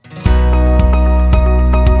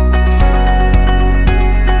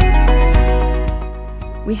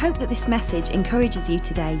We hope that this message encourages you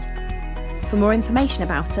today. For more information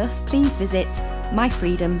about us, please visit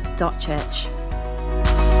myfreedom.church.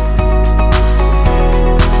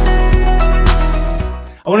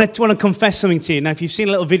 I want to confess something to you. Now, if you've seen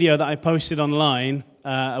a little video that I posted online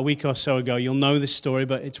a week or so ago, you'll know this story,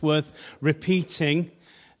 but it's worth repeating.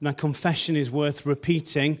 My confession is worth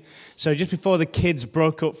repeating. So just before the kids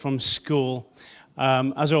broke up from school,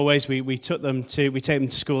 as always, we take them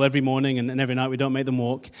to school every morning and every night. We don't make them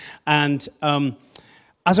walk. And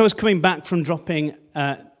as I was coming back from dropping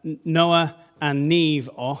Noah and Neve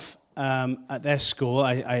off at their school,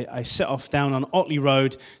 I set off down on Otley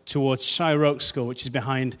Road towards Shire Oak School, which is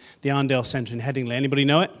behind the Arndale Centre in Headingley. Anybody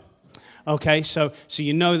know it? Okay, so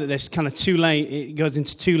you know that there's kind of it goes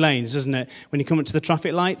into two lanes, doesn't it? When you come up to the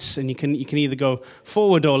traffic lights, and you can either go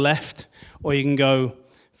forward or left, or you can go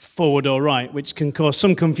forward or right, which can cause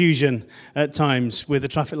some confusion at times with the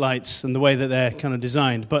traffic lights and the way that they're kind of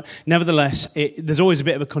designed. But nevertheless, there's always a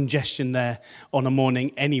bit of a congestion there on a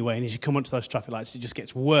morning anyway, and as you come up to those traffic lights, it just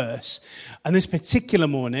gets worse. And this particular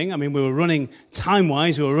morning, I mean, we were running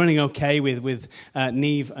time-wise, we were running okay with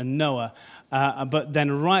Neve and Noah. But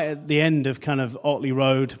then right at the end of kind of Otley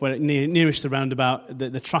Road, where nearest the roundabout,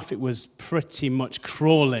 the traffic was pretty much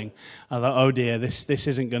crawling. I thought, oh dear, this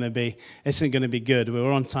isn't going to be good. We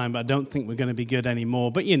were on time, but I don't think we're going to be good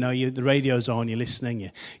anymore. But you know, the radio's on, you're listening,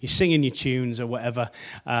 you're singing your tunes or whatever,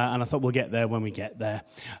 and I thought we'll get there when we get there.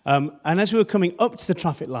 And as we were coming up to the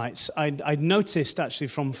traffic lights, I'd noticed actually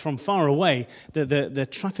from far away that the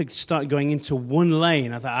traffic started going into one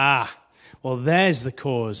lane. I thought, well, there's the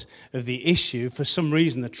cause of the issue. For some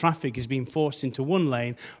reason, the traffic is being forced into one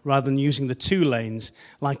lane rather than using the two lanes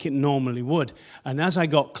like it normally would. And as I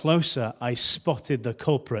got closer, I spotted the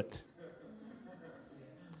culprit.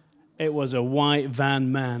 It was a white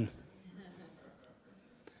van man.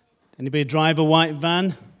 Anybody drive a white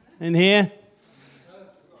van in here?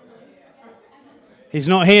 He's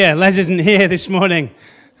not here. Les isn't here this morning.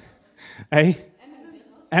 Hey?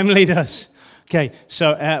 Emily does. Okay,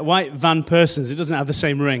 so white van persons, it doesn't have the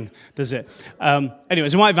same ring, does it? Anyway,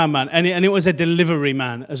 it's a white van man, and it was a delivery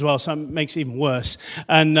man as well, so it makes it even worse.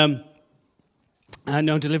 And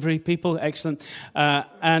no delivery people, excellent.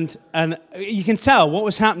 And you can tell what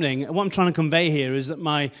was happening. What I'm trying to convey here is that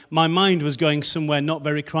my mind was going somewhere not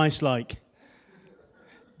very Christ-like.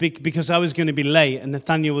 Because I was going to be late, and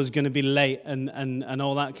Nathaniel was going to be late, and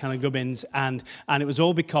all that kind of gubbins, and it was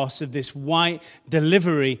all because of this white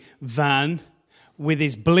delivery van with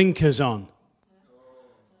his blinkers on.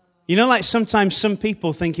 You know, like sometimes some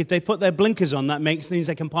people think if they put their blinkers on, that means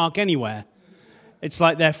they can park anywhere. It's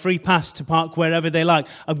like their free pass to park wherever they like.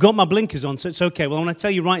 I've got my blinkers on, so it's okay. Well, I want to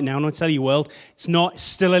tell you right now, I want to tell you, world, it's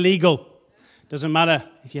still illegal. Doesn't matter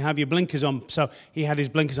if you have your blinkers on. So he had his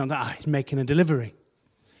blinkers on. He's making a delivery.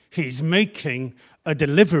 He's making a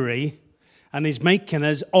delivery, and he's making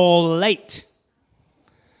us all late.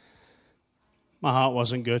 My heart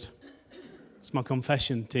wasn't good. It's my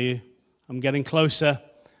confession to you. I'm getting closer,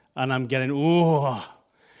 and I'm getting,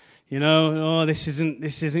 this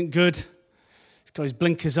isn't good. He's got his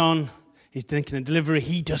blinkers on. He's making a delivery.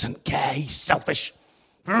 He doesn't care. He's selfish.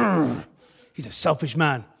 He's a selfish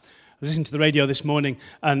man. I was listening to the radio this morning,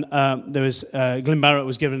 and there was Glyn Barrett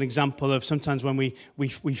was giving an example of sometimes when we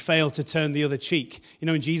fail to turn the other cheek. You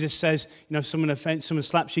know, when Jesus says, if someone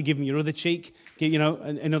slaps you, give them your other cheek.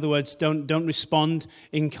 In other words, don't respond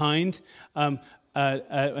in kind. And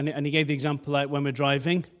he gave the example like when we're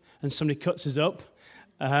driving and somebody cuts us up.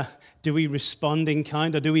 Do we respond in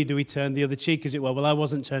kind, or do we turn the other cheek? As it were? Well, I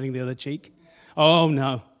wasn't turning the other cheek. Oh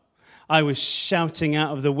no, I was shouting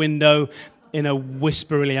out of the window in a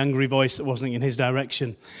whisperly angry voice that wasn't in his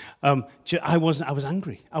direction. I was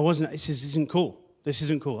angry. I wasn't. This isn't cool. This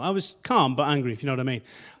isn't cool. I was calm but angry, if you know what I mean.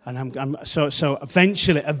 And so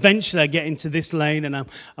eventually I get into this lane, and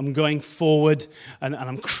I'm going forward, and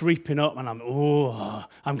I'm creeping up, and I'm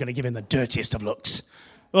going to give him the dirtiest of looks.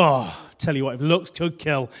 Tell you what, if looks could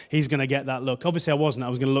kill, he's going to get that look. Obviously, I wasn't. I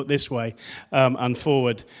was going to look this way and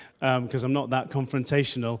forward because I'm not that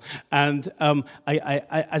confrontational. And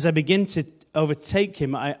as I begin to overtake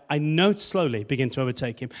him, I noticed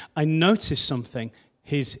something.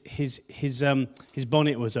 His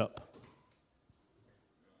bonnet was up.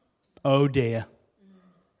 Oh dear.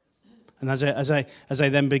 And as I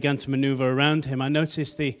then began to maneuver around him, I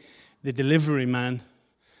noticed the delivery man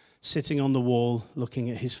sitting on the wall looking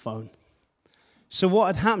at his phone. So what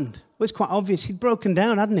had happened? Well, it's quite obvious. He'd broken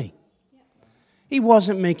down, hadn't he? He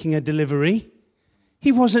wasn't making a delivery.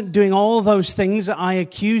 He wasn't doing all those things that I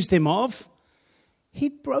accused him of.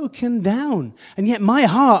 He'd broken down. And yet my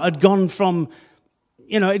heart had gone from,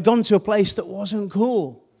 It'd gone to a place that wasn't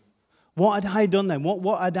cool. What had I done then?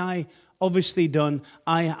 What had I obviously done?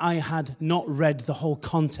 I had not read the whole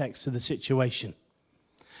context of the situation.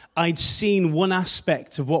 I'd seen one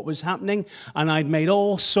aspect of what was happening, and I'd made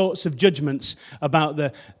all sorts of judgments about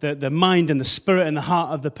the mind and the spirit and the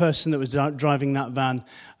heart of the person that was driving that van,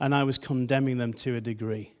 and I was condemning them to a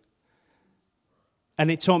degree.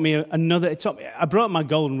 And it taught me I brought up my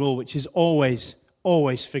golden rule, which is always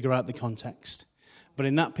figure out the context. But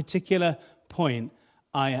in that particular point,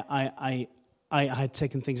 I had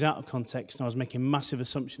taken things out of context, and I was making massive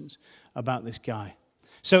assumptions about this guy.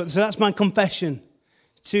 So that's my confession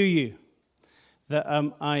to you, that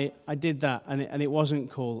I did that, and it wasn't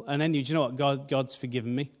cool. And then, do you know what? God's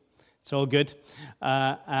forgiven me. It's all good,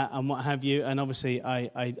 and what have you. And obviously,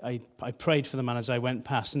 I prayed for the man as I went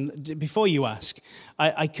past. And before you ask,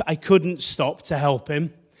 I couldn't stop to help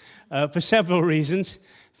him for several reasons.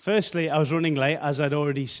 Firstly, I was running late, as I'd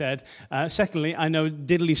already said. Secondly, I know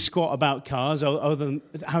diddly squat about cars, other than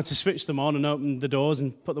how to switch them on and open the doors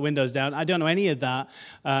and put the windows down. I don't know any of that.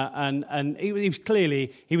 And he was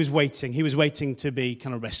waiting. He was waiting to be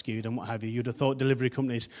kind of rescued and what have you. You'd have thought delivery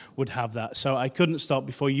companies would have that. So I couldn't stop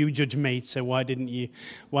before you judge me to say, why didn't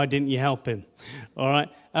you help him? All right.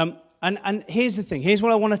 And here's the thing. Here's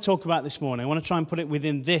what I want to talk about this morning. I want to try and put it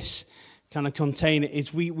within this kind of container.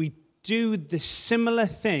 Is we do the similar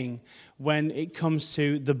thing when it comes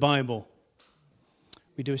to the Bible.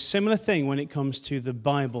 We do a similar thing when it comes to the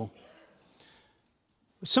Bible.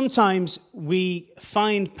 Sometimes we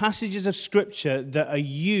find passages of Scripture that are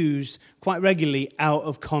used quite regularly out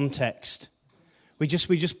of context. We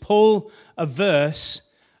just pull a verse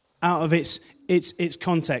out of its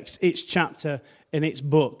context, its chapter, in its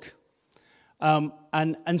book.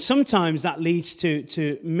 And sometimes that leads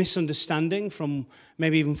to misunderstanding from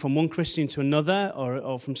maybe even from one Christian to another,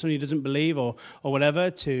 or from somebody who doesn't believe, or whatever,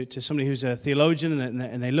 to somebody who's a theologian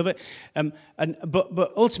and they love it.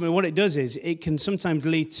 But ultimately what it does is it can sometimes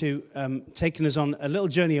lead to taking us on a little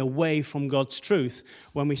journey away from God's truth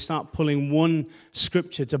when we start pulling one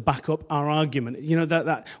scripture to back up our argument.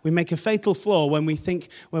 That we make a fatal flaw when we think,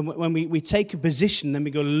 when we take a position, then we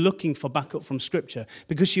go looking for backup from Scripture,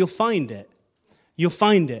 because you'll find it. You'll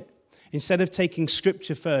find it. Instead of taking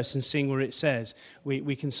Scripture first and seeing where it says,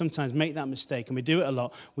 we can sometimes make that mistake, and we do it a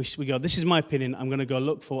lot. We go, this is my opinion, I'm going to go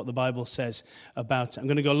look for what the Bible says about it. I'm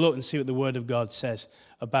going to go look and see what the Word of God says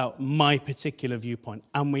about my particular viewpoint.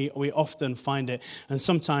 And we often find it, and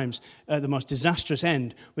sometimes at the most disastrous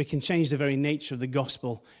end, we can change the very nature of the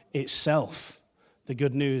gospel itself, the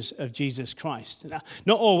good news of Jesus Christ. Now,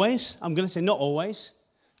 not always, I'm going to say not always.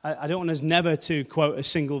 I don't want us never to quote a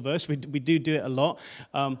single verse. We do it a lot.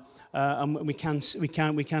 And we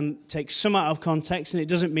can take some out of context, and it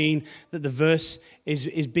doesn't mean that the verse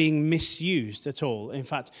is being misused at all. In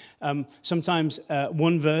fact, sometimes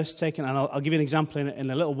one verse taken, and I'll give you an example in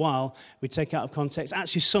a little while, we take out of context,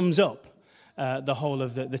 actually sums up the whole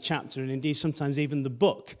of the chapter, and indeed sometimes even the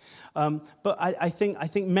book. But I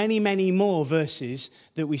think many more verses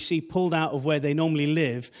that we see pulled out of where they normally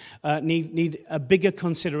live need a bigger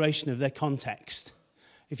consideration of their context.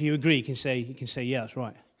 If you agree, you can say yeah, that's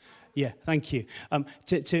right. Yeah, thank you.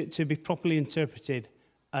 To be properly interpreted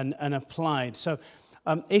and applied. So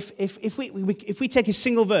if we take a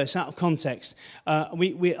single verse out of context,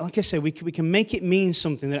 we like I say, we can make it mean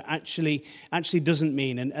something that actually doesn't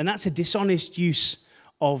mean, and that's a dishonest use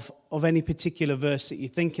of any particular verse that you're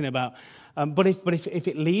thinking about. But if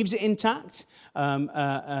it leaves it intact,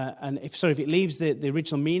 and if it leaves the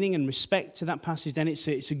original meaning and respect to that passage, then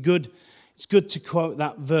it's good to quote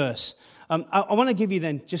that verse. I want to give you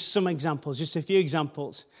then just some examples, just a few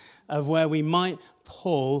examples of where we might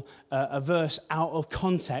pull a verse out of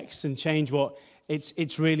context and change what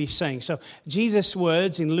it's really saying. So Jesus'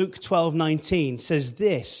 words in Luke 12:19 says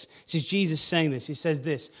this. This is Jesus saying this. He says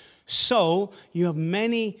this: "So you have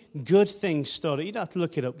many good things stored up." You don't have to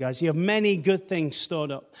look it up, guys. You have many good things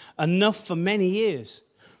stored up, enough for many years.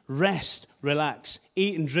 Rest, relax,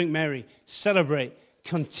 eat and drink merry, celebrate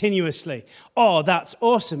continuously. Oh, that's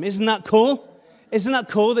awesome. Isn't that cool? Isn't that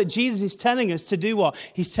cool that Jesus is telling us to do what?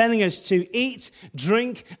 He's telling us to eat,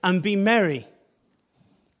 drink, and be merry.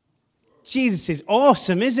 Jesus is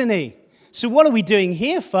awesome, isn't he? So what are we doing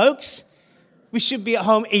here, folks? We should be at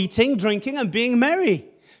home eating, drinking, and being merry.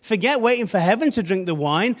 Forget waiting for heaven to drink the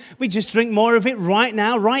wine. We just drink more of it right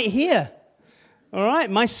now, right here. All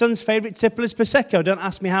right, my son's favourite tipple is Prosecco. Don't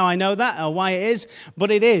ask me how I know that or why it is,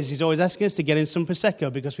 but it is. He's always asking us to get him some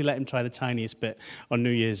Prosecco because we let him try the tiniest bit on New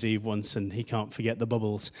Year's Eve once and he can't forget the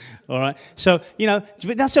bubbles. All right, so,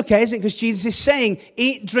 but that's okay, isn't it? Because Jesus is saying,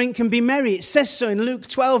 eat, drink, and be merry. It says so in Luke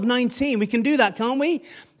 12:19. We can do that, can't we?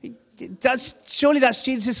 Surely that's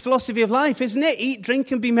Jesus' philosophy of life, isn't it? Eat,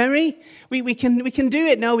 drink, and be merry. We can do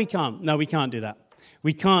it. No, we can't. No, we can't do that.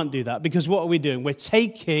 We can't do that because what are we doing? We're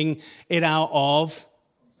taking it out of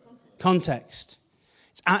context.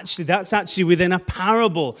 That's actually within a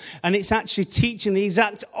parable, and it's actually teaching the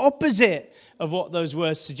exact opposite of what those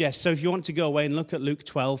words suggest. So if you want to go away and look at Luke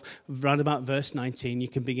 12, right about verse 19, you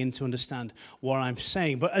can begin to understand what I'm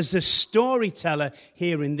saying. But as the storyteller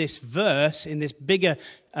here in this verse, in this bigger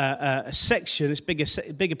section, this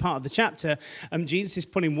bigger part of the chapter, Jesus is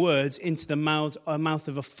putting words into the mouth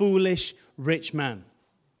of a foolish rich man.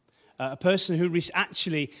 A person who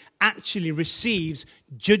actually receives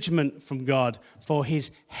judgment from God for his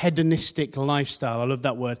hedonistic lifestyle. I love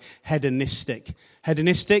that word, hedonistic.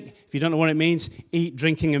 Hedonistic, if you don't know what it means, eat,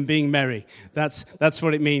 drinking, and being merry. That's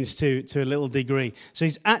what it means to a little degree. So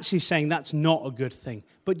he's actually saying that's not a good thing.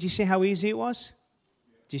 But do you see how easy it was?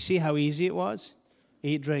 Do you see how easy it was?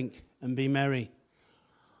 Eat, drink, and be merry.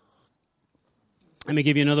 Let me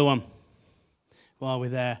give you another one while we're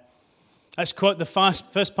there. Let's quote the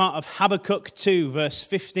first part of Habakkuk 2, verse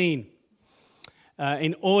 15.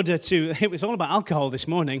 It was all about alcohol this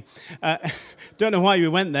morning. Don't know why we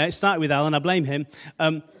went there. It started with Alan. I blame him.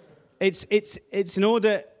 It's in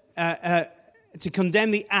order to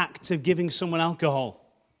condemn the act of giving someone alcohol.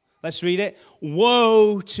 Let's read it.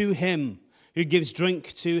 Woe to him who gives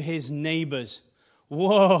drink to his neighbors.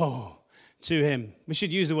 Woe to him. We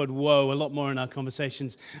should use the word woe a lot more in our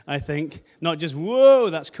conversations, I think. Not just, whoa,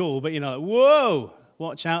 that's cool, but whoa,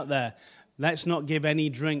 watch out there. Let's not give any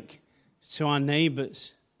drink to our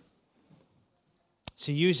neighbors.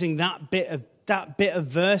 So using that bit of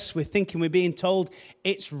verse, we're being told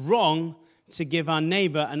it's wrong to give our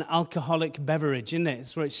neighbor an alcoholic beverage, isn't it?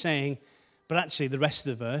 That's what it's saying. But actually, the rest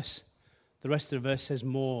of the verse says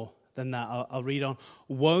more than that. I'll read on.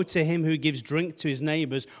 Woe to him who gives drink to his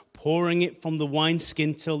neighbors, pouring it from the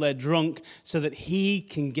wineskin till they're drunk, so that he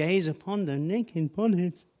can gaze upon their naked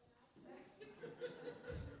bodies.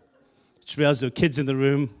 Just realized there were kids in the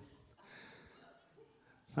room.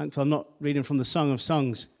 Thankful I'm not reading from the Song of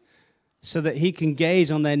Songs. So that he can gaze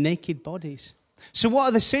on their naked bodies. So what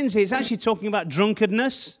are the sins here? It's actually talking about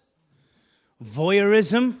drunkenness,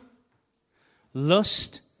 voyeurism,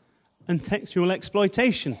 lust, and sexual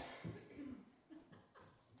exploitation.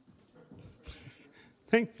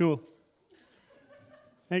 Sexual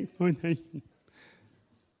exploitation.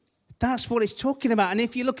 That's what it's talking about. And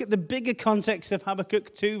if you look at the bigger context of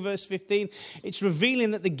Habakkuk 2, verse 15, it's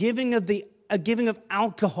revealing that the giving of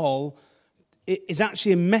alcohol is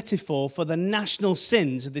actually a metaphor for the national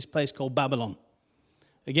sins of this place called Babylon.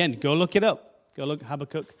 Again, go look it up. Go look at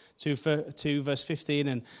Habakkuk 2 verse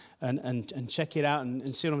 15 and check it out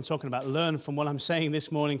and see what I'm talking about. Learn from what I'm saying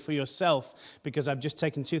this morning for yourself, because I've just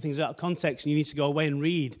taken two things out of context, and you need to go away and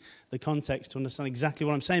read the context to understand exactly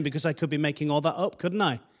what I'm saying, because I could be making all that up, couldn't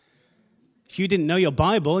I? If you didn't know your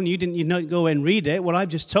Bible and you didn't go away and read it, what I've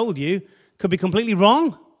just told you could be completely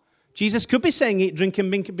wrong. Jesus could be saying eat, drink, and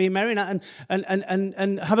be merry, and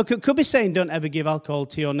Habakkuk could be saying don't ever give alcohol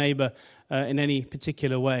to your neighbor in any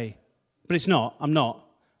particular way. But it's not. I'm not.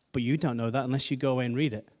 But you don't know that unless you go away and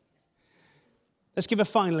read it. Let's give a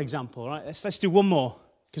final example, right? Let's do one more,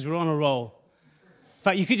 because we're on a roll. In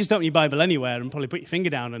fact, you could just open your Bible anywhere and probably put your finger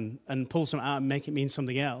down and pull something out and make it mean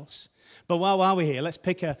something else. But while we're here, let's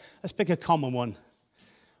pick a common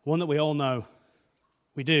one that we all know.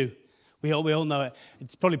 We do. We all know it.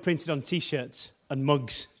 It's probably printed on T-shirts and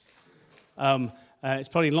mugs. It's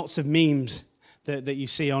probably lots of memes that you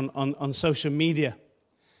see on social media.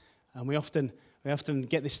 And we often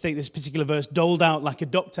get this particular verse doled out like a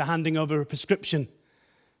doctor handing over a prescription.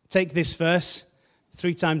 Take this verse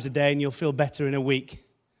 3 times a day and you'll feel better in a week.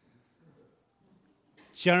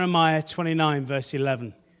 Jeremiah 29, verse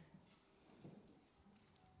 11.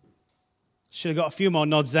 Should have got a few more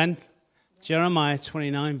nods then. Jeremiah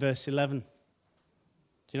 29, verse 11. Do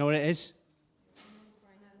you know what it is?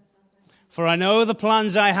 For I know the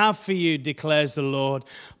plans I have for you, declares the Lord.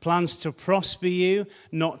 Plans to prosper you,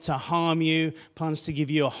 not to harm you. Plans to give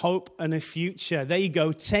you a hope and a future. There you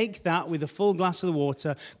go. Take that with a full glass of the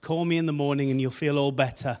water. Call me in the morning and you'll feel all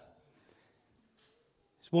better.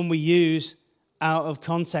 It's one we use out of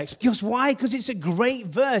context. Because why? Because it's a great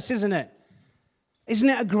verse, isn't it? Isn't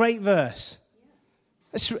it a great verse?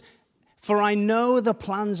 For I know the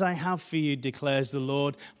plans I have for you, declares the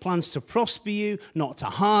Lord. Plans to prosper you, not to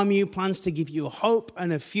harm you. Plans to give you a hope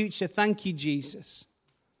and a future. Thank you, Jesus.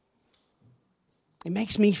 It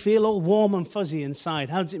makes me feel all warm and fuzzy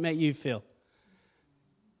inside. How does it make you feel?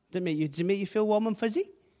 Does it make you feel warm and fuzzy?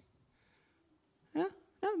 Yeah?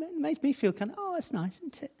 No, it makes me feel kind of, oh, that's nice,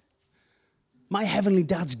 isn't it? My heavenly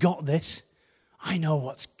dad's got this. I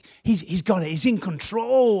know he's got it. He's in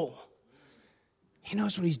control. He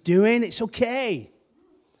knows what he's doing. It's okay.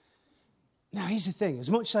 Now, here's the thing.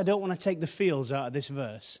 As much as I don't want to take the feels out of this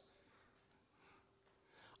verse,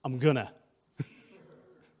 I'm gonna.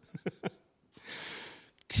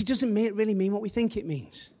 Because it doesn't really mean what we think it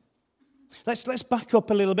means. Let's back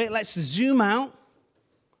up a little bit. Let's zoom out.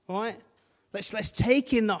 All right? Let's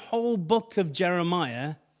take in the whole book of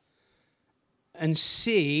Jeremiah and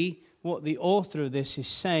see what the author of this is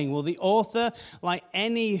saying. Well, the author, like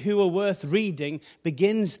any who are worth reading,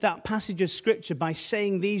 begins that passage of Scripture by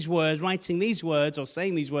saying these words, writing these words, or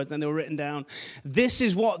saying these words, and they were written down. This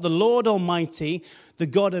is what the Lord Almighty, the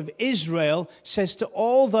God of Israel, says to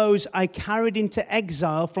all those I carried into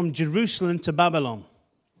exile from Jerusalem to Babylon.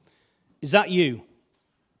 Is that you?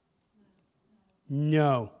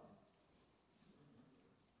 No.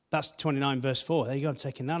 That's 29 verse 4. There you go, I'm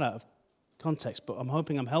taking that out of context, but I'm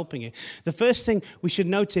hoping I'm helping you. The first thing we should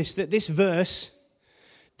notice that this verse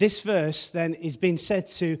then is being said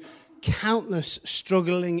to countless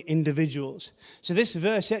struggling individuals. So this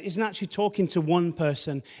verse isn't actually talking to one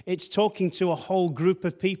person. It's talking to a whole group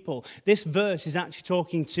of people. This verse is actually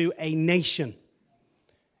talking to a nation.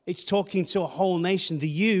 It's talking to a whole nation. The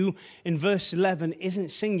you in verse 11 isn't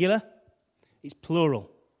singular. It's plural.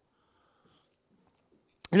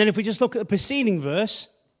 And then if we just look at the preceding verse,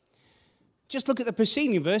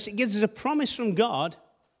 it gives us a promise from God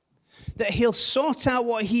that he'll sort out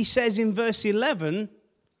what he says in verse 11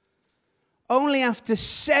 only after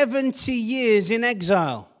 70 years in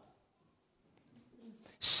exile.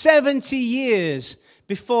 70 years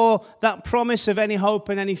before that promise of any hope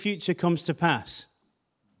and any future comes to pass.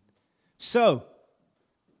 So,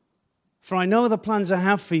 for I know the plans I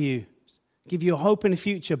have for you, give you a hope in the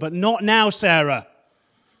future, but not now, Sarah.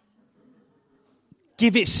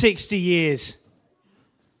 Give it 60 years.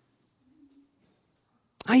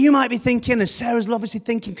 Now you might be thinking, as Sarah's obviously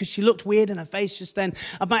thinking, because she looked weird in her face just then,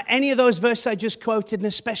 about any of those verses I just quoted, and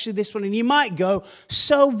especially this one, and you might go,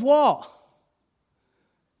 so what?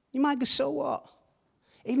 You might go, so what?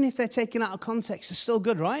 Even if they're taken out of context, they're still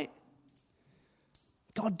good, right?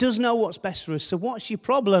 God does know what's best for us, so what's your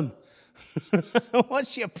problem?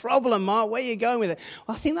 What's your problem, Mark? Where are you going with it?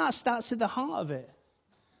 Well, I think that starts at the heart of it.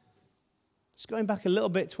 Just going back a little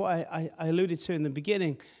bit to what I alluded to in the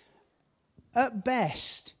beginning. At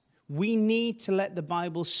best, we need to let the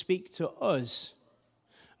Bible speak to us,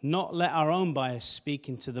 not let our own bias speak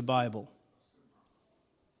into the Bible.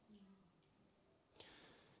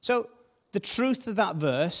 So, the truth of that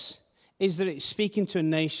verse is that it's speaking to a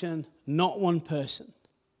nation, not one person.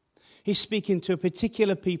 He's speaking to a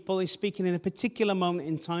particular people. He's speaking in a particular moment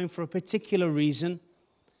in time for a particular reason.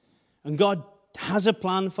 And God has a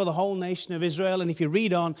plan for the whole nation of Israel. And if you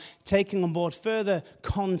read on, taking on board further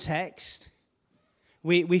context,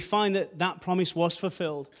 we find that that promise was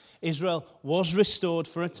fulfilled. Israel was restored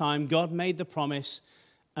for a time. God made the promise,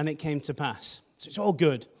 and it came to pass. So it's all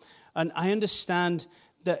good. And I understand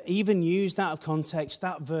that even used out of context,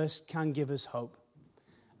 that verse can give us hope.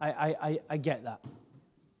 I get that.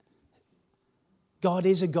 God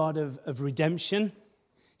is a God of redemption.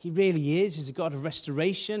 He really is. He's a God of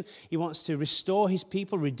restoration. He wants to restore his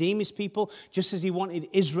people, redeem his people, just as he wanted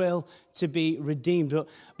Israel to be redeemed. But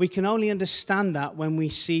we can only understand that when we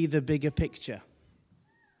see the bigger picture.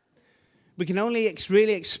 We can only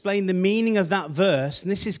really explain the meaning of that verse,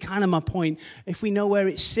 and this is kind of my point, if we know where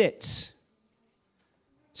it sits.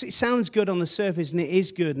 So it sounds good on the surface, and it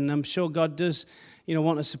is good, and I'm sure God does,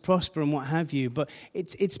 want us to prosper and what have you, but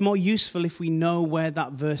it's more useful if we know where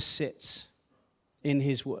that verse sits in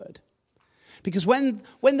his word. Because when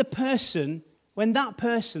that person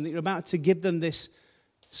that you're about to give them this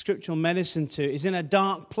scriptural medicine to is in a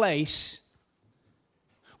dark place,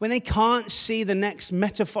 when they can't see the next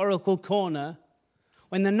metaphorical corner,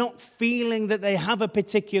 when they're not feeling that they have a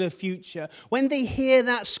particular future, when they hear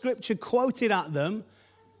that scripture quoted at them,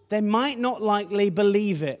 they might not likely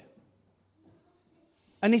believe it.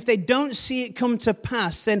 And if they don't see it come to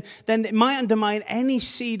pass, then it might undermine any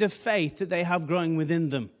seed of faith that they have growing within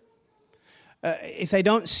them. If they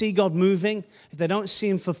don't see God moving, if they don't see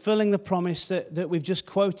him fulfilling the promise that we've just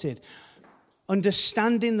quoted,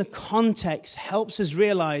 understanding the context helps us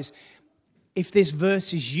realize if this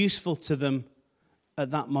verse is useful to them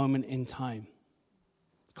at that moment in time.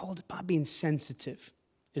 It's called about being sensitive,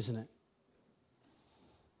 isn't it?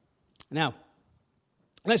 Now,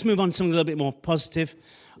 let's move on to something a little bit more positive.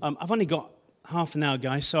 I've only got half an hour,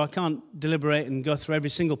 guys, so I can't deliberate and go through every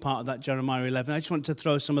single part of that Jeremiah 11. I just want to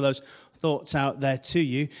throw some of those thoughts out there to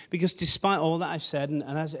you, because despite all that I've said, and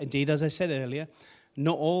as I said earlier,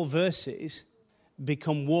 not all verses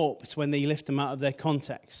become warped when they lift them out of their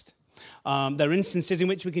context. There are instances in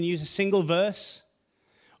which we can use a single verse,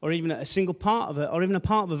 or even a single part of it, or even a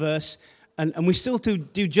part of a verse, and we still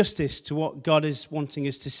do justice to what God is wanting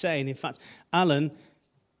us to say. And in fact, Alan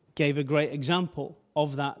gave a great example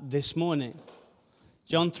of that this morning.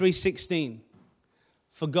 John 3:16.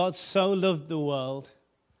 For God so loved the world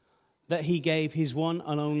that he gave his one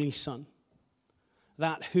and only Son,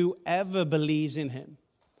 that whoever believes in him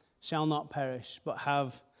shall not perish, but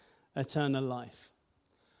have eternal life.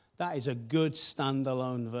 That is a good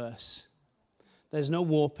standalone verse. There's no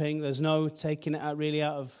warping, there's no taking it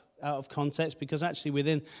out of context, because actually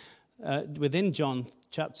within John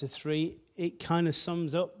chapter 3, it kind of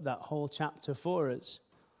sums up that whole chapter for us.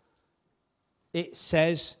 It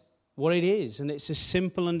says what it is, and it's a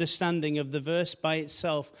simple understanding of the verse by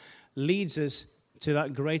itself leads us to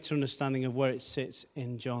that greater understanding of where it sits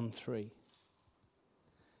in John 3.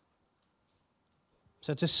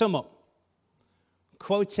 So to sum up,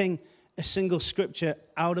 quoting a single scripture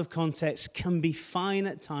out of context can be fine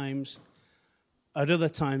at times. At other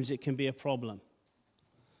times, it can be a problem.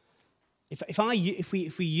 If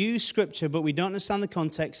we use scripture but we don't understand the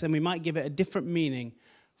context, then we might give it a different meaning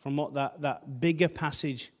from what that bigger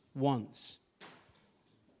passage wants.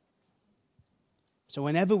 So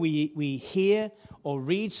whenever we hear or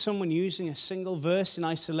read someone using a single verse in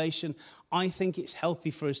isolation, I think it's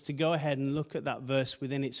healthy for us to go ahead and look at that verse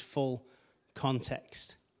within its full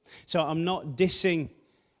context. So I'm not dissing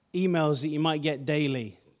emails that you might get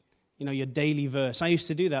daily, your daily verse. I used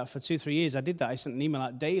to do that for 2-3 years. I did that. I sent an email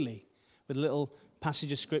out daily with a little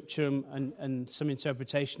passage of scripture and some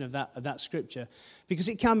interpretation of that scripture, because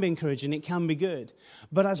it can be encouraging, it can be good.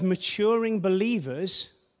 But as maturing believers,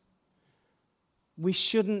 we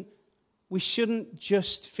shouldn't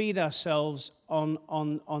just feed ourselves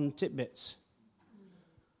on tidbits.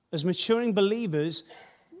 As maturing believers,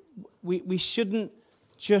 we shouldn't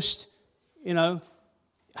just,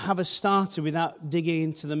 have a starter without digging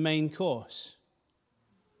into the main course.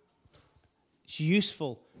 It's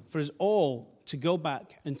useful for us all to go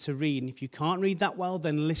back and to read. And if you can't read that well,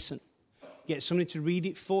 then listen. Get somebody to read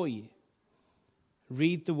it for you.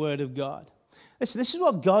 Read the Word of God. Listen, this is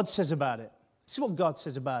what God says about it. This is what God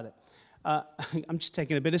says about it. I'm just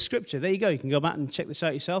taking a bit of scripture. There you go. You can go back and check this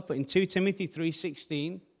out yourself. But in 2 Timothy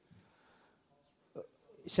 3:16,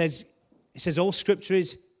 it says all scripture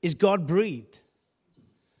is God-breathed.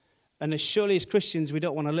 And as surely as Christians, we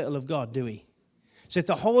don't want a little of God, do we? So if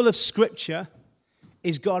the whole of scripture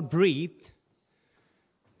is God-breathed,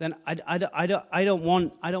 then I don't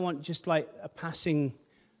want just like a passing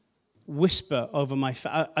whisper over my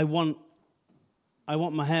face. I want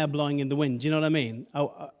my hair blowing in the wind. Do you know what I mean?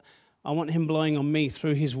 I want him blowing on me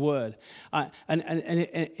through his word. And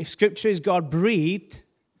if scripture is God-breathed,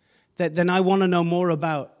 then I want to know more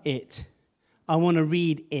about it. I want to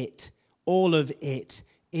read it, all of it,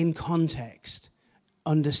 in context,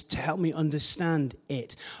 to help me understand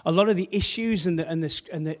it. A lot of the issues and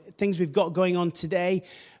the things we've got going on today,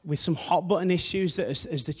 with some hot button issues that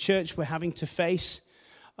as the church we're having to face.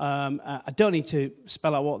 I don't need to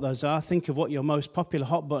spell out what those are. Think of what your most popular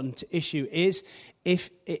hot button issue is.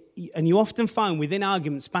 And you often find within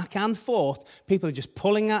arguments back and forth, people are just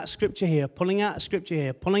pulling out scripture here, pulling out scripture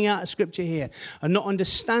here, pulling out scripture here, and not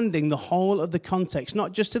understanding the whole of the context,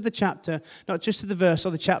 not just of the chapter, not just of the verse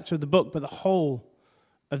or the chapter of the book, but the whole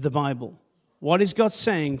of the Bible. What is God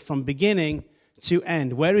saying from beginning to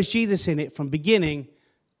end? Where is Jesus in it from beginning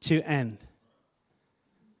to end?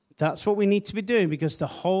 That's what we need to be doing, because the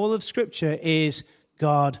whole of Scripture is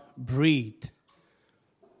God-breathed.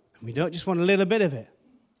 And we don't just want a little bit of it.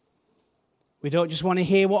 We don't just want to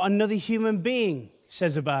hear what another human being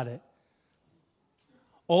says about it.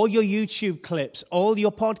 All your YouTube clips, all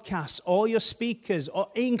your podcasts, all your speakers,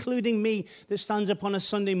 including me that stands up on a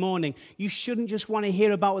Sunday morning, you shouldn't just want to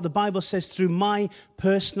hear about what the Bible says through my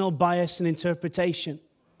personal bias and interpretation.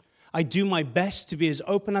 I do my best to be as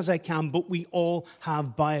open as I can, but we all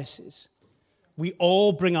have biases. We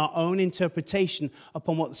all bring our own interpretation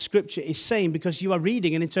upon what the Scripture is saying, because you are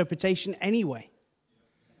reading an interpretation anyway.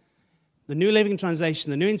 the New Living Translation,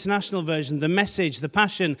 the New International Version, the Message, the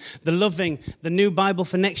Passion, the Loving, the New Bible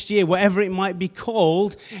for next year, whatever it might be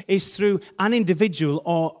called, is through an individual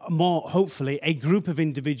or more, hopefully, a group of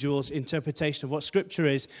individuals' interpretation of what Scripture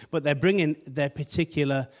is, but they're bringing their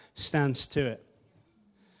particular stance to it.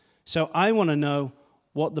 So I want to know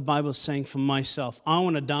what the Bible's saying for myself. I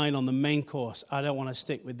want to dine on the main course. I don't want to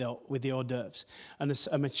stick with the hors d'oeuvres. And as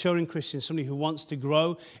a maturing Christian, somebody who wants to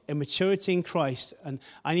grow in maturity in Christ, and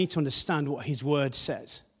I need to understand what His Word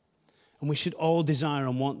says. And we should all desire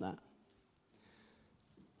and want that.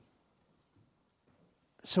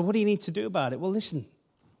 So what do you need to do about it? Well, listen.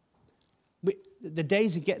 The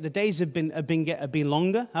days have been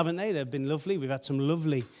longer, haven't they? They've been lovely. We've had some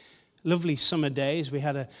lovely summer days. We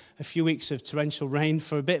had a few weeks of torrential rain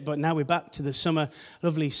for a bit, but now we're back to the summer,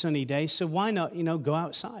 lovely sunny days. So why not, go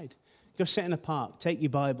outside? Go sit in a park. Take your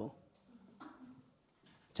Bible.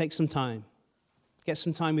 Take some time. Get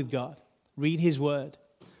some time with God. Read His Word.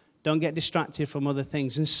 Don't get distracted from other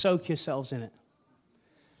things, and soak yourselves in it.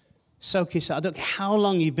 Soak yourself. I don't care how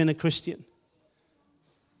long you've been a Christian.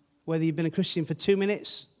 Whether you've been a Christian for 2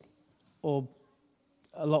 minutes or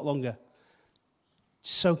a lot longer.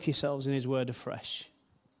 Soak yourselves in His Word afresh.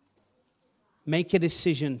 Make a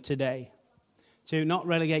decision today to not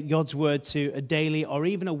relegate God's Word to a daily or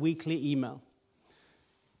even a weekly email.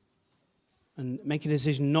 And make a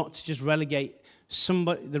decision not to just relegate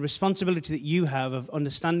the responsibility that you have of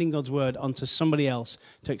understanding God's Word onto somebody else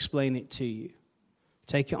to explain it to you.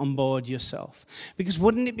 Take it on board yourself. Because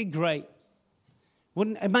wouldn't it be great?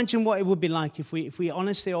 Imagine what it would be like if we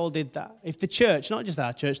honestly all did that. If the church, not just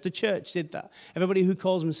our church, the church did that. Everybody who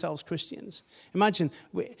calls themselves Christians. Imagine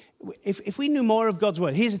if we knew more of God's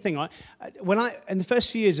Word. Here's the thing, right? In the first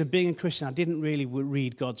few years of being a Christian, I didn't really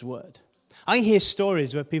read God's Word. I hear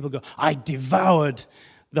stories where people go, I devoured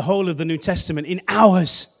the whole of the New Testament in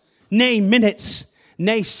hours, nay minutes,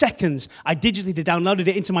 nay seconds. I digitally downloaded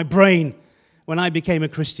it into my brain when I became a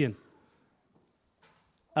Christian.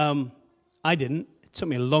 I didn't. It took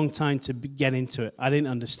me a long time to get into it. I didn't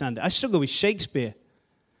understand it. I struggle with Shakespeare,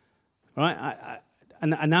 right?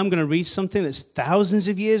 And now I'm going to read something that's thousands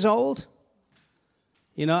of years old.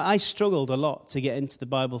 I struggled a lot to get into the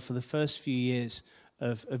Bible for the first few years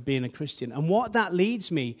of being a Christian. And where that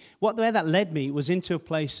led me was into a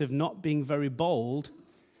place of not being very bold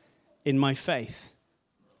in my faith.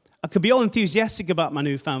 I could be all enthusiastic about my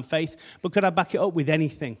newfound faith, but could I back it up with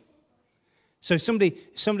anything? So somebody,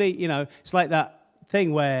 it's like that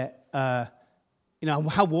thing where,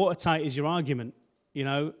 how watertight is your argument?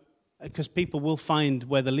 Because people will find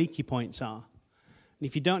where the leaky points are. And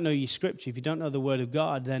if you don't know your Scripture, if you don't know the Word of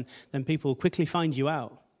God, then people will quickly find you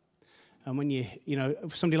out. And when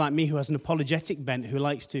somebody like me who has an apologetic bent, who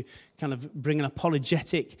likes to kind of bring an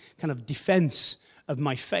apologetic kind of defense of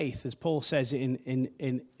my faith, as Paul says Peter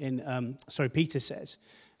says,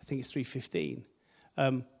 I think it's 3:15.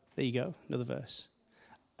 There you go, another verse.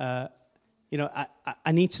 I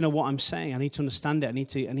need to know what I'm saying. I need to understand it. I need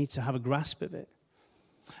to have a grasp of it.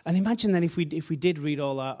 And imagine then if we did read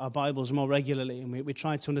all our Bibles more regularly and we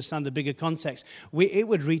tried to understand the bigger context, it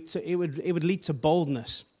would lead to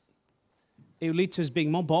boldness. It would lead to us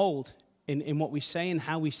being more bold in what we say and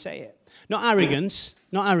how we say it. Not arrogance,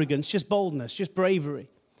 just boldness, just bravery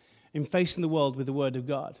in facing the world with the Word of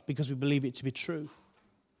God because we believe it to be true.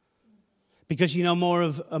 Because you know more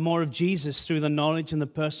of Jesus through the knowledge and the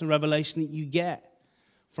personal revelation that you get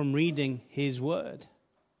from reading His Word.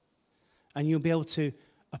 And you'll be able to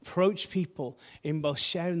approach people in both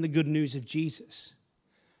sharing the good news of Jesus,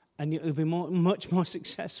 and you'll be much more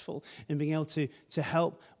successful in being able to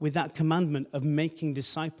help with that commandment of making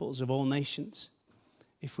disciples of all nations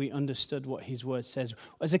if we understood what His Word says.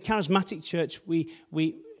 As a charismatic church, we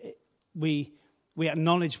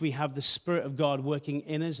acknowledge we have the Spirit of God working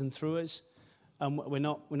in us and through us. We're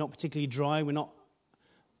not particularly dry. We're not,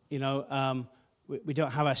 we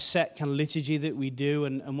don't have a set kind of liturgy that we do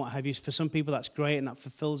and what have you. For some people, that's great and that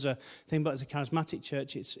fulfills a thing. But as a charismatic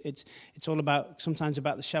church, it's all sometimes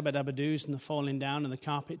about the shabba-dabba-doos and the falling down and the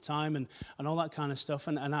carpet time and all that kind of stuff.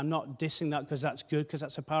 And I'm not dissing that because that's good, because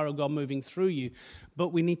that's the power of God moving through you. But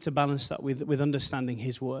we need to balance that with understanding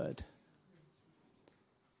His Word.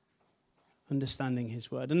 Understanding His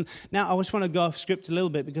Word. And now I just want to go off script a little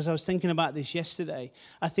bit because I was thinking about this yesterday.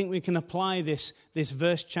 I think we can apply this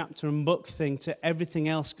verse, chapter, and book thing to everything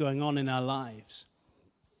else going on in our lives.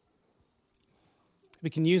 We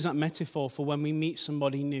can use that metaphor for when we meet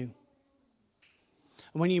somebody new.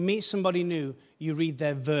 And when you meet somebody new, you read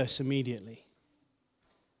their verse immediately.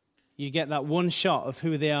 You get that one shot of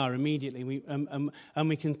who they are immediately. And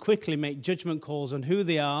we can quickly make judgment calls on who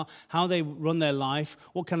they are, how they run their life,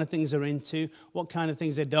 what kind of things they're into, what kind of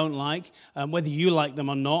things they don't like, whether you like them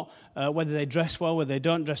or not, whether they dress well, whether they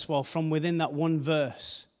don't dress well, from within that one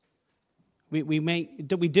verse. We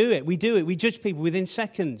do it. We judge people within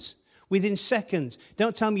seconds. Within seconds.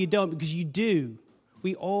 Don't tell me you don't, because you do.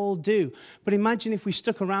 We all do. But imagine if we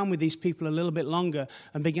stuck around with these people a little bit longer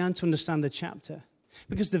and began to understand the chapter.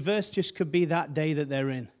 Because the verse just could be that day that they're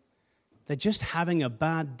in. They're just having a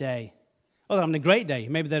bad day. Oh, they're having a great day.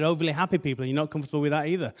 Maybe they're overly happy people and you're not comfortable with that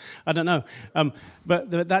either. I don't know.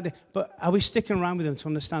 But are we sticking around with them to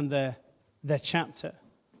understand their chapter?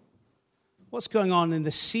 What's going on in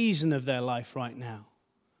the season of their life right now?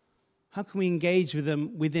 How can we engage with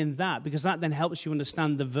them within that? Because that then helps you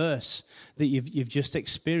understand the verse that you've just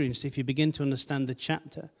experienced if you begin to understand the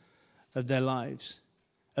chapter of their lives,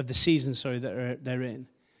 of the season, that they're in.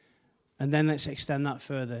 And then let's extend that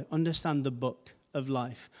further. Understand the book of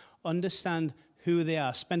life. Understand who they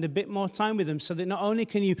are. Spend a bit more time with them so that not only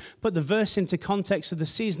can you put the verse into context of the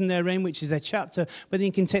season they're in, which is their chapter, but then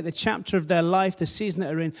you can take the chapter of their life, the season that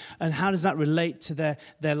they're in, and how does that relate to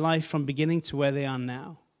their life from beginning to where they are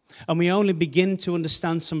now. And we only begin to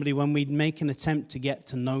understand somebody when we make an attempt to get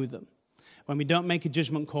to know them. When we don't make a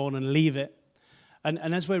judgment call and leave it.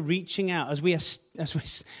 And as we're reaching out, as we're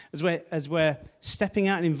stepping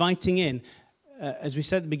out and inviting in, as we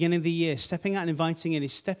said at the beginning of the year, stepping out and inviting in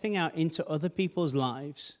is stepping out into other people's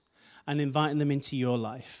lives and inviting them into your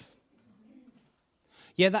life.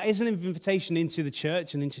 Yeah, that is an invitation into the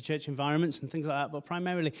church and into church environments and things like that, but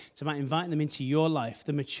primarily it's about inviting them into your life,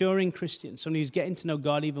 the maturing Christian, somebody who's getting to know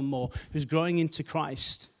God even more, who's growing into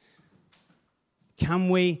Christ. Can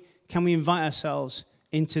we invite ourselves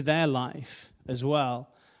into their life as well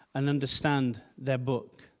and understand their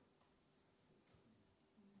book?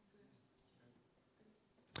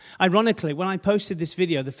 Ironically, when I posted this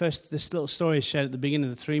video, this little story is shared at the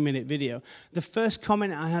beginning of the 3-minute video, the first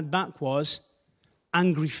comment I had back was,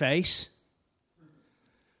 angry face.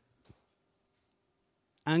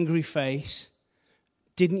 Angry face.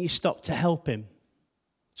 Didn't you stop to help him?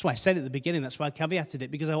 That's why I said it at the beginning. That's why I caveated it,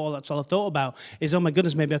 because that's all I thought about is, oh my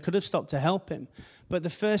goodness, maybe I could have stopped to help him. But the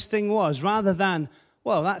first thing was, rather than,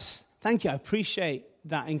 well, thank you, I appreciate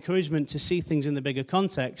that encouragement to see things in the bigger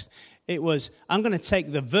context, it was, I'm going to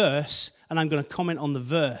take the verse and I'm going to comment on the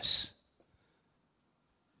verse.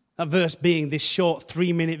 That verse being this short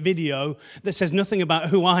 3-minute video that says nothing about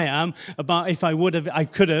who I am, about if I would have, I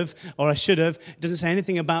could have, or I should have. It doesn't say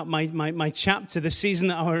anything about my chapter, the season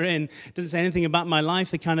that we're in. It doesn't say anything about my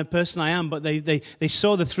life, the kind of person I am. But they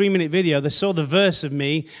saw the 3-minute video. They saw the verse of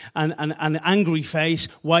me and an angry face.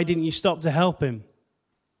 Why didn't you stop to help him?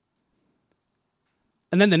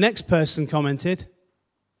 And then the next person commented,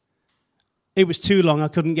 it was too long. I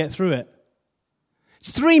couldn't get through it.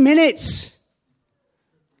 It's 3 minutes.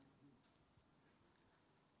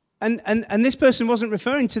 And this person wasn't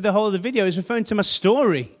referring to the whole of the video. He was referring to my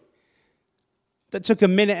story that took a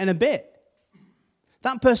minute and a bit.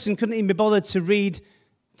 That person couldn't even be bothered to read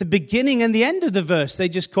the beginning and the end of the verse. They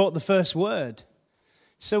just caught the first word.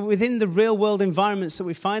 So within the real world environments that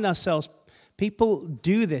we find ourselves, people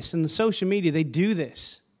do this. And the social media, they do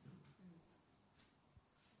this.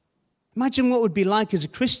 Imagine what it would be like as a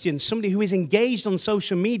Christian, somebody who is engaged on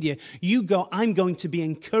social media. You go, I'm going to be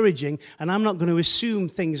encouraging, and I'm not going to assume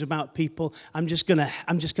things about people. I'm just going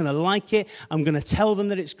to like it. I'm going to tell them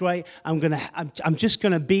that it's great. I'm just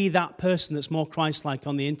going to be that person that's more Christ-like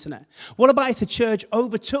on the internet. What about if the church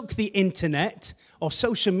overtook the internet or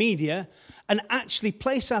social media and actually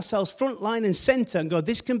place ourselves front line and center and go,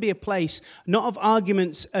 this can be a place not of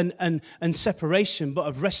arguments and separation, but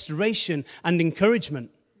of restoration and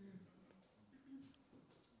encouragement?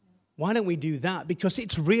 Why don't we do that? Because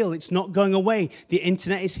it's real. It's not going away. The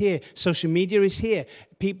internet is here. Social media is here.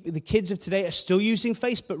 The kids of today are still using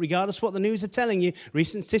Facebook, regardless of what the news are telling you.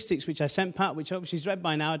 Recent statistics, which I sent Pat, which I hope she's read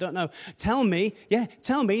by now, I don't know. Tell me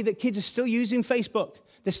that kids are still using Facebook.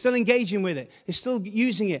 They're still engaging with it. They're still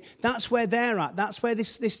using it. That's where they're at. That's where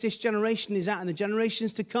this generation is at and the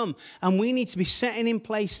generations to come. And we need to be setting in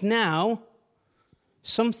place now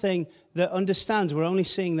something that understands we're only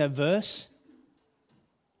seeing their verse.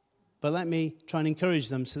 But let me try and encourage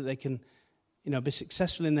them so that they can, be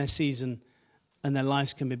successful in their season and their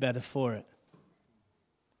lives can be better for it.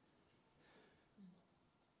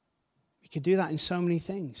 We could do that in so many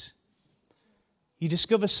things. You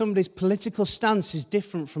discover somebody's political stance is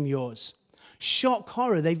different from yours. Shock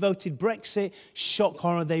horror, they voted Brexit. Shock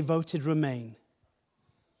horror, they voted Remain.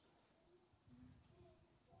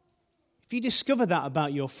 If you discover that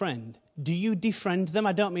about your friend, do you defriend them?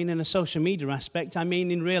 I don't mean in a social media aspect, I mean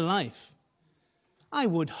in real life. I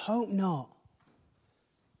would hope not.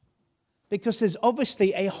 Because there's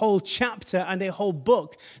obviously a whole chapter and a whole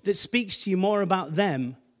book that speaks to you more about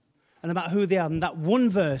them and about who they are than that one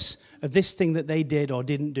verse of this thing that they did or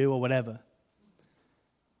didn't do or whatever.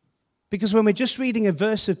 Because when we're just reading a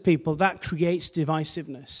verse of people, that creates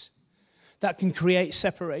divisiveness. That can create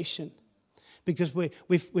separation. Because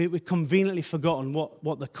we've conveniently forgotten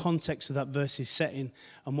what the context of that verse is set in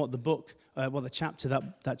and what the book, what the chapter,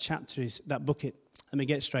 that chapter is, that book it. Let me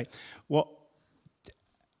get it straight.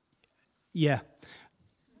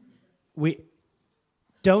 We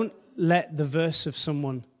don't let the verse of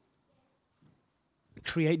someone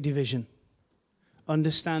create division.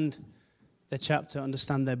 Understand their chapter,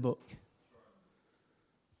 understand their book.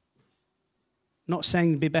 Not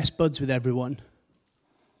saying be best buds with everyone,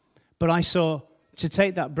 but I saw, to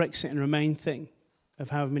take that Brexit and Remain thing of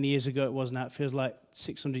however many years ago it was now, it feels like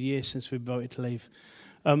 600 years since we voted to leave.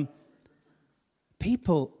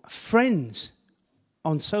 People, friends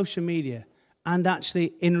on social media and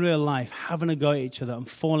actually in real life having a go at each other and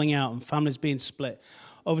falling out and families being split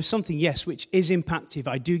over something, yes, which is impactful.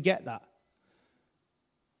 I do get that.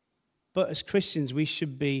 But as Christians, we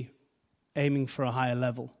should be aiming for a higher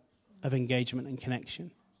level of engagement and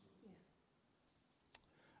connection.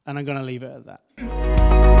 And I'm going to leave it at that.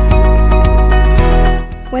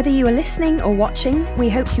 Whether you are listening or watching, we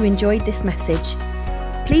hope you enjoyed this message.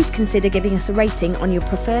 Please consider giving us a rating on your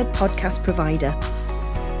preferred podcast provider.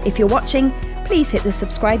 If you're watching, please hit the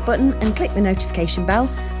subscribe button and click the notification bell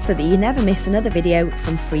so that you never miss another video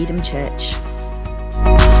from Freedom Church.